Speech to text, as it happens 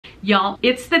Y'all,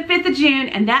 it's the 5th of June,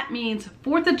 and that means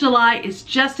 4th of July is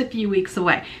just a few weeks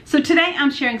away. So today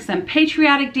I'm sharing some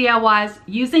patriotic DIYs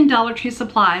using Dollar Tree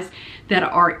supplies that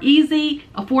are easy,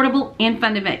 affordable, and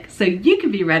fun to make, so you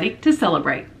can be ready to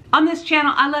celebrate. On this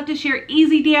channel, I love to share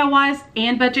easy DIYs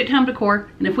and budget home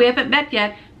decor, and if we haven't met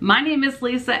yet, my name is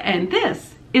Lisa, and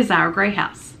this is our gray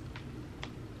house.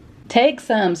 Take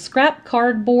some scrap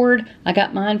cardboard. I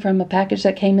got mine from a package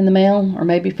that came in the mail, or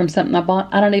maybe from something I bought.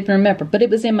 I don't even remember, but it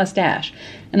was in my stash.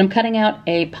 And I'm cutting out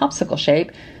a popsicle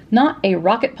shape, not a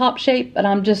rocket pop shape, but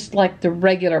I'm just like the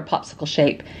regular popsicle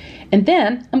shape. And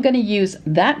then I'm going to use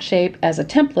that shape as a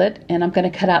template, and I'm going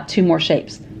to cut out 2 more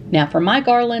shapes. Now for my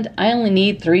garland, I only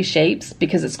need 3 shapes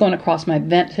because it's going across my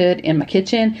vent hood in my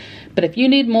kitchen. But if you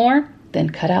need more,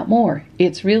 then cut out more.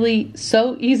 It's really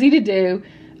so easy to do.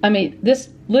 I mean, this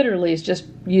literally is just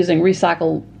using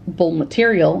recyclable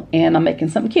material, and I'm making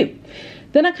something cute.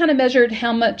 Then I kind of measured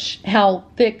how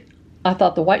thick I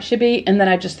thought the white should be, and then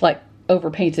I just like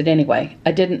overpainted anyway.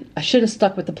 I should have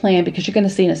stuck with the plan because you're going to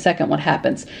see in a second what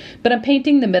happens. But I'm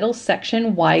painting the middle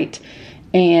section white,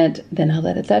 and then I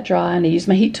let that dry, and I use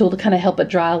my heat tool to kind of help it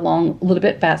dry along a little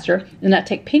bit faster. And I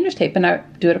take painter's tape and I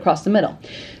do it across the middle.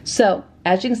 So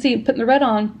as you can see, putting the red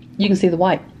on, you can see the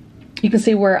white. You can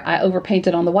see where I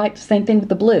overpainted on the white, same thing with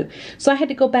the blue. So I had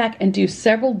to go back and do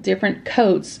several different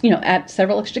coats, add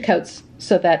several extra coats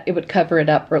so that it would cover it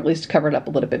up, or at least cover it up a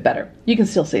little bit better. You can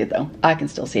still see it though. I can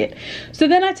still see it. So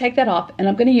then I take that off, and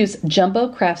I'm going to use jumbo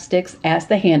craft sticks as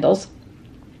the handles.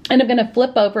 And I'm going to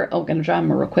flip over, I'm going to dry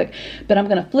them real quick, but I'm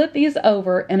going to flip these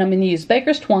over, and I'm going to use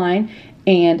baker's twine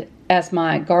and as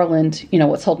my garland,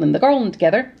 what's holding the garland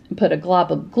together. Put a glob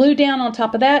of glue down on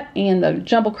top of that and the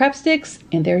jumbo craft sticks,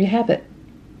 and there you have it.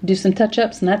 Do some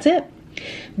touch-ups and that's it.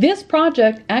 This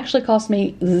project actually cost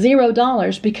me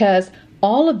 $0 because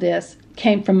all of this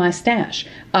came from my stash.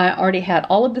 I already had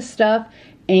all of this stuff,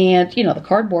 and the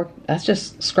cardboard, that's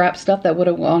just scrap stuff that would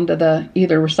have gone to the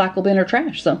either recycle bin or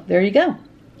trash. So there you go.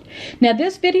 Now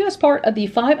this video is part of the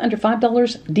 5 under $5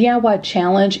 DIY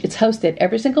challenge. It's hosted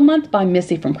every single month by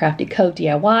Missy from Crafty Co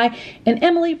DIY and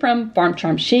Emily from Farm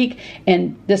Charm Chic,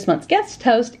 and this month's guest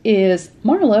host is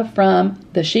Marla from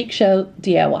The Chic Show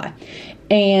DIY.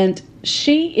 And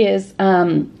she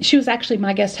was actually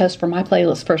my guest host for my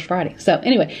playlist First Friday. So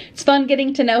anyway, it's fun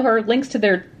getting to know her. Links to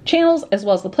their channels as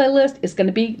well as the playlist is going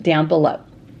to be down below.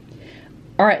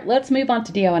 All right, let's move on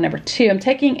to DIY number 2. I'm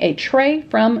taking a tray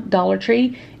from Dollar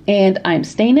Tree, and I'm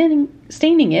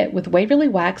staining it with Waverly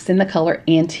Wax in the color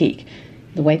Antique.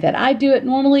 The way that I do it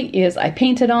normally is I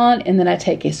paint it on, and then I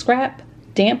take a scrap,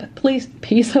 damp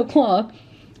piece of cloth.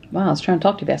 Wow, I was trying to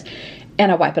talk too fast.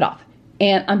 And I wipe it off.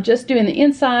 And I'm just doing the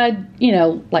inside,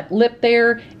 like lip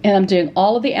there, and I'm doing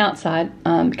all of the outside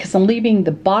because I'm leaving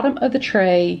the bottom of the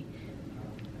tray.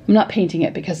 I'm not painting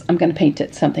it because I'm going to paint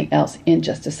it something else in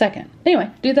just a second. Anyway,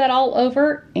 do that all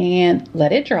over and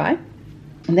let it dry.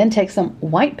 And then take some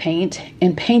white paint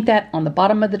and paint that on the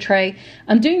bottom of the tray.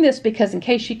 I'm doing this because in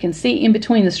case you can see in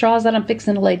between the straws that I'm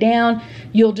fixing to lay down,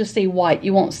 you'll just see white.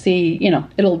 You won't see,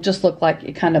 it'll just look like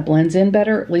it kind of blends in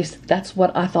better. At least that's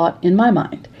what I thought in my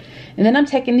mind. And then I'm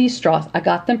taking these straws. I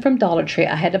got them from Dollar Tree.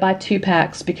 I had to buy 2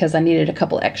 packs because I needed a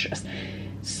couple extras.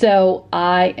 So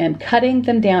I am cutting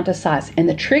them down to size. And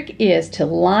the trick is to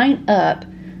line up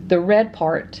the red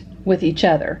part with each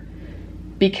other.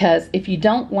 Because if you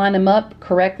don't line them up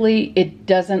correctly, it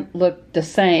doesn't look the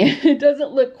same. It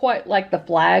doesn't look quite like the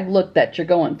flag look that you're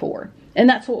going for. And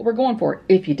that's what we're going for,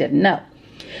 if you didn't know.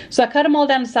 So I cut them all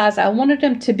down to size. I wanted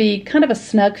them to be kind of a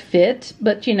snug fit,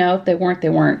 but if they weren't, they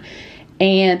weren't.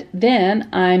 And then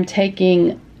I'm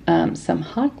taking some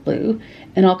hot glue,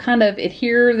 and I'll kind of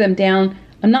adhere them down.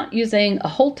 I'm not using a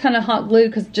whole ton of hot glue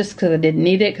just because I didn't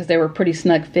need it, because they were pretty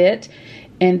snug fit.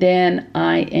 And then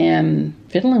I am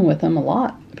fiddling with them a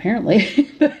lot, apparently.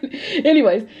 But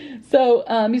anyways, so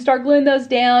you start gluing those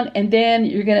down, and then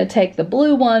you're going to take the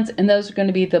blue ones, and those are going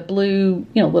to be the blue,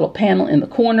 little panel in the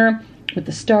corner with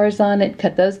the stars on it.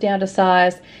 Cut those down to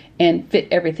size and fit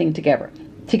everything together.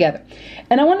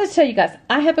 And I want to tell you guys,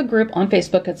 I have a group on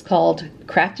Facebook. It's called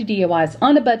Crafty DIYs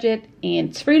on a Budget, and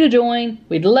it's free to join.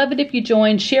 We'd love it if you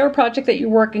join. Share a project that you're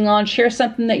working on. Share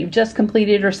something that you've just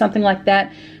completed or something like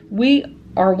that. We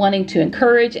are wanting to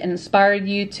encourage and inspire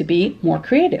you to be more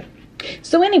creative.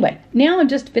 So anyway, now I'm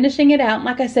just finishing it out. And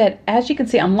like I said, as you can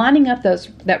see, I'm lining up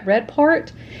that red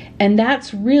part, and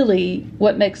that's really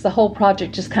what makes the whole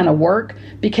project just kind of work,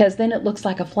 because then it looks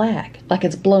like a flag, like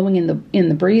it's blowing in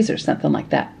the breeze or something like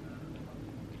that.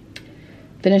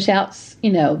 Finish out,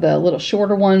 the little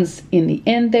shorter ones in the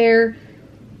end there.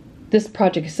 this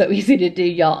project is so easy to do,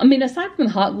 y'all. I mean, aside from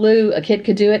hot glue, a kid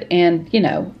could do it, and you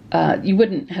know, you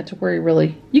wouldn't have to worry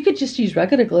really. You could just use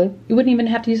regular glue. You wouldn't even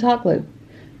have to use hot glue.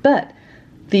 But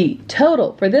the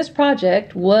total for this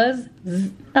project was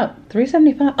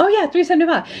 $375. Oh yeah,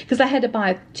 $375, because I had to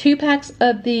buy 2 packs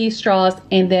of the straws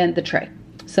and then the tray.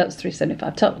 So it was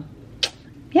 $375 total.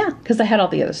 Yeah, because I had all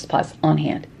the other supplies on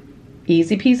hand.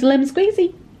 Easy peasy lemon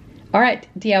squeezy. All right,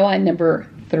 DIY number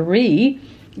 3.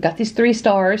 Got these 3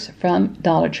 stars from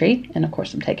Dollar Tree, and of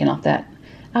course I'm taking off that.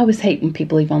 I always hate when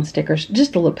people leave on stickers.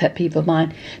 Just a little pet peeve of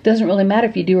mine. Doesn't really matter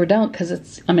if you do or don't, because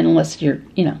it's, I mean, unless you're,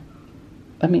 you know,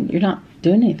 I mean, you're not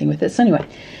doing anything with it. So anyway,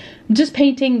 I'm just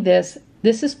painting this.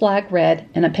 This is flag red,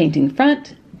 and I'm painting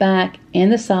front, back,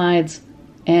 and the sides,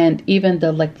 and even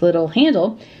the like little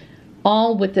handle,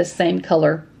 all with this same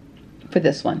color for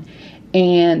this one.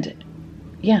 And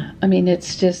yeah, I mean,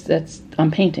 it's just,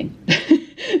 I'm painting.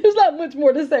 There's not much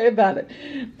more to say about it.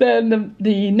 Then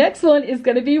the next one is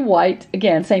going to be white.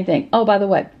 Again, same thing. Oh, by the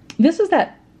way, this is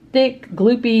that thick,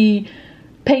 gloopy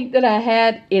paint that I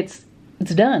had. It's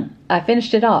done. I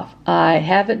finished it off. I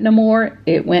have it no more.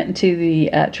 It went into the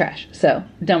trash. So,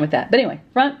 done with that. But anyway,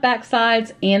 front, back,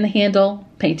 sides, and the handle,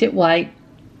 paint it white.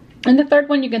 And the third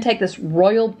one, you can take this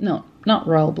not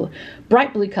royal blue,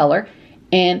 bright blue color,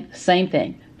 and same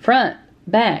thing. Front,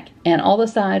 back, and all the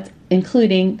sides,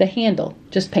 including the handle.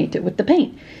 Just paint it with the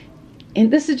paint.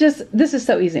 And this is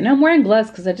so easy. Now I'm wearing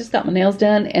gloves because I just got my nails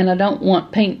done, and I don't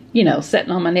want paint, you know,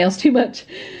 setting on my nails too much,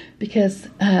 because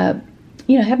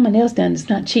you know, having my nails done is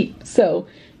not cheap. So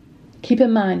keep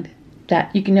in mind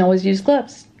that you can always use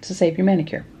gloves to save your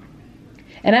manicure.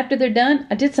 And after they're done,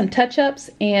 I did some touch-ups,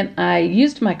 and I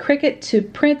used my Cricut to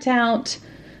print out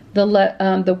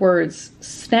the words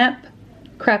snap,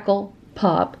 crackle,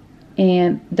 pop.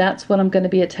 And that's what I'm going to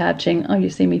be attaching. Oh, you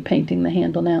see me painting the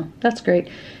handle now. That's great.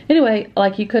 Anyway,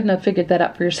 like, you couldn't have figured that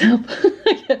out for yourself,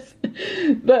 I guess.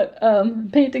 But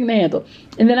painting the handle.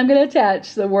 And then I'm going to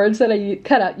attach the words that I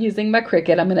cut out using my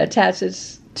Cricut. I'm going to attach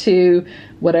this to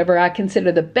whatever I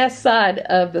consider the best side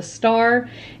of the star,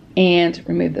 and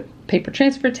remove the paper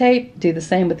transfer tape. Do the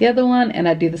same with the other one, and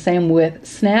I do the same with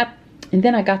snap. And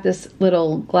then I got this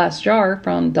little glass jar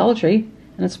from Dollar Tree,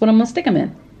 and that's what I'm going to stick them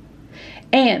in.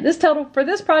 And this total for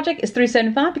this project is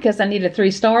 $375 because I needed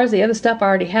 3 stars. The other stuff I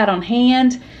already had on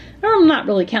hand. I'm not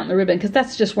really counting the ribbon because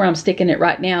that's just where I'm sticking it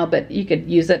right now, but you could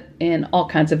use it in all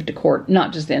kinds of decor,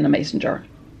 not just in a mason jar.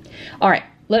 All right,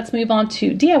 let's move on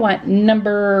to DIY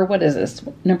number, what is this?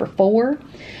 Number 4.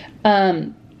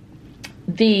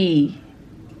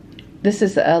 This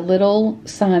is a little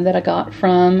sign that I got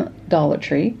from Dollar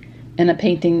Tree, and I'm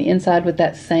painting the inside with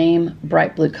that same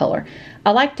bright blue color.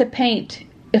 I like to paint,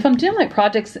 if I'm doing like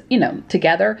projects, you know,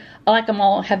 together, I like them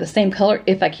all have the same color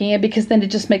if I can, because then it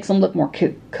just makes them look more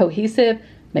cohesive,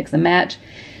 makes them match.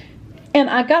 And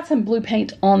I got some blue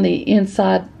paint on the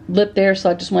inside lip there,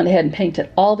 so I just went ahead and painted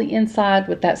all the inside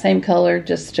with that same color,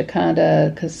 just to kind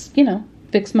of, because, you know,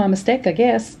 fix my mistake, I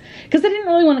guess. Because I didn't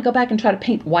really want to go back and try to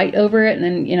paint white over it and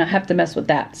then, you know, have to mess with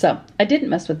that. So I didn't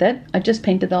mess with that. I just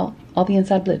painted all the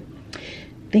inside blue.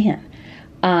 Then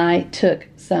I took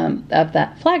some of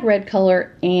that flag red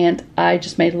color, and I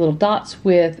just made little dots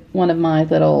with one of my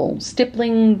little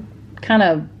stippling kind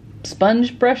of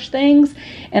sponge brush things,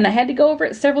 and I had to go over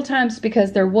it several times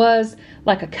because there was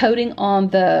like a coating on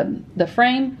the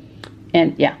frame,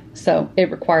 and yeah, so it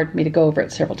required me to go over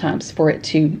it several times for it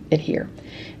to adhere.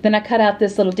 Then I cut out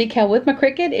this little decal with my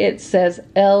Cricut. It says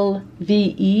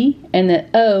LVE, and the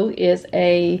O is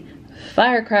a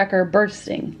firecracker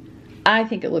bursting. I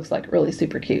think it looks like really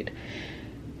super cute,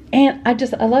 and I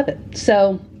love it.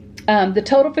 So the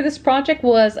total for this project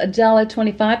was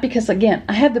 $1.25 because, again,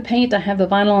 I have the paint, I have the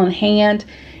vinyl on hand,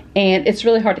 and it's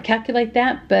really hard to calculate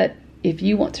that. But if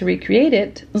you want to recreate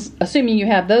it, assuming you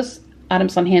have those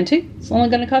items on hand too, it's only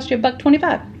going to cost you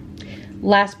 $1.25.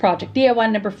 Last project,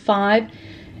 DIY number 5.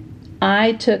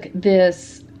 I took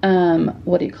this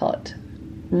what do you call it,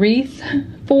 wreath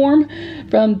form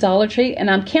from Dollar Tree, and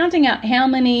I'm counting out how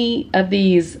many of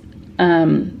these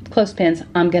clothespins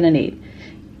I'm going to need.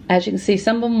 As you can see,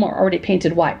 some of them are already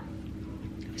painted white.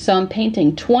 So I'm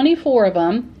painting 24 of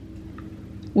them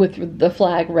with the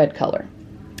flag red color.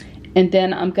 And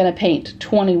then I'm going to paint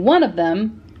 21 of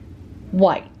them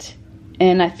white.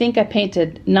 And I think I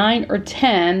painted 9 or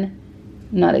 10,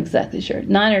 not exactly sure,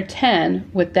 9 or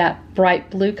 10 with that bright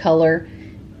blue color.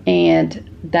 And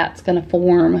that's going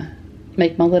to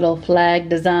make my little flag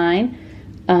design.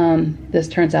 This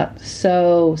turns out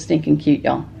so stinking cute,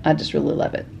 y'all. I just really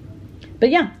love it. But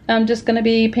yeah, I'm just going to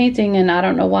be painting, and I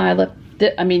don't know why I left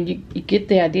it. I mean, you get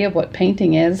the idea of what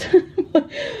painting is.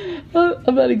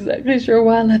 I'm not exactly sure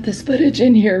why I let this footage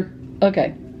in here.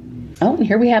 Okay. Oh, and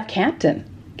here we have Captain.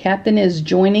 Captain is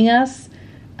joining us.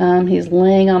 He's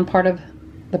laying on part of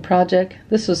the project.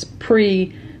 This was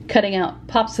pre-cutting out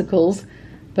popsicles,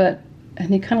 and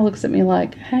he kind of looks at me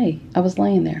like, hey, I was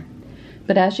laying there.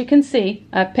 But as you can see,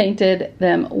 I've painted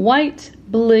them white,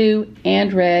 blue,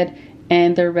 and red,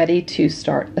 and they're ready to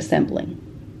start assembling.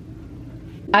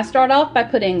 I start off by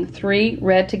putting 3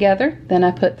 red together, then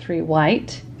I put 3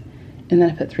 white, and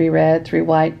then I put 3 red, 3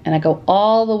 white, and I go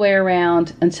all the way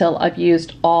around until I've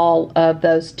used all of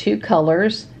those 2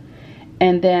 colors.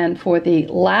 And then for the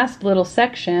last little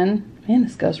section, man,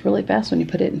 this goes really fast when you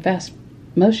put it in fast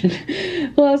motion.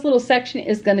 The last little section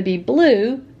is going to be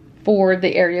blue for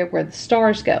the area where the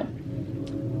stars go.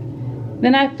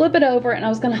 Then I flip it over, and I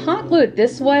was going to hot glue it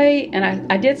this way, and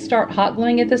I did start hot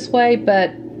gluing it this way,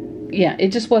 but yeah, it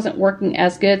just wasn't working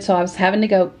as good, so I was having to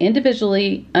go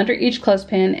individually under each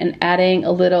clothespin and adding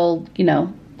a little, you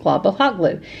know, glob of hot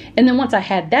glue. And then once I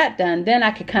had that done, then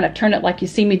I could kind of turn it like you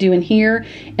see me doing here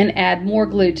and add more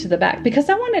glue to the back because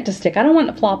I want it to stick. I don't want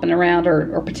it flopping around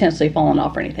or potentially falling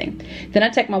off or anything. Then I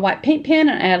take my white paint pen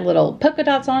and add little polka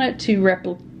dots on it to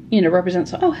represent.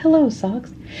 So, oh, hello,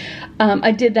 socks.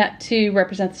 I did that to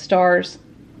represent the stars.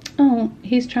 Oh,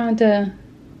 he's trying to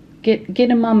get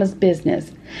in Mama's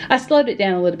business. I slowed it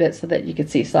down a little bit so that you could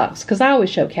see Socks, because I always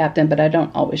show Captain, but I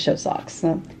don't always show Socks.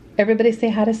 So everybody say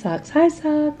hi to Socks. Hi,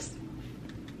 Socks.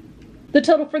 The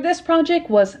total for this project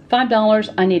was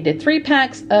 $5. I needed 3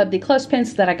 packs of the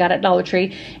clothespins that I got at Dollar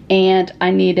Tree, and I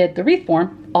needed the wreath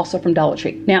form, also from Dollar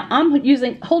Tree. Now I'm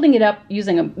holding it up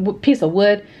using a piece of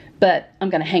wood, but I'm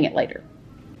gonna hang it later.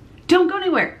 Don't go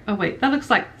anywhere. Oh wait, that looks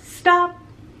like stop.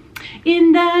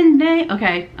 In the name,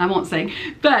 okay, I won't sing,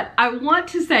 but I want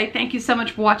to say thank you so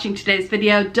much for watching today's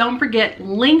video. Don't forget,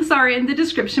 links are in the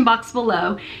description box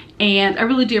below, and I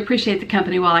really do appreciate the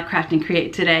company while I craft and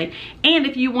create today. And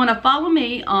if you want to follow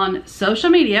me on social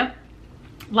media,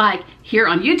 like here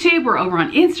on YouTube or over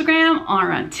on Instagram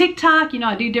or on TikTok, you know,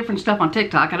 I do different stuff on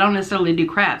TikTok. I don't necessarily do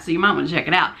crafts, so you might want to check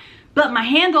it out. But my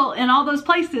handle in all those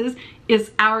places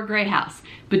is Our Gray House.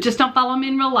 But just don't follow me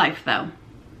in real life though,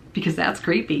 because that's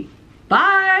creepy.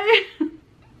 Bye!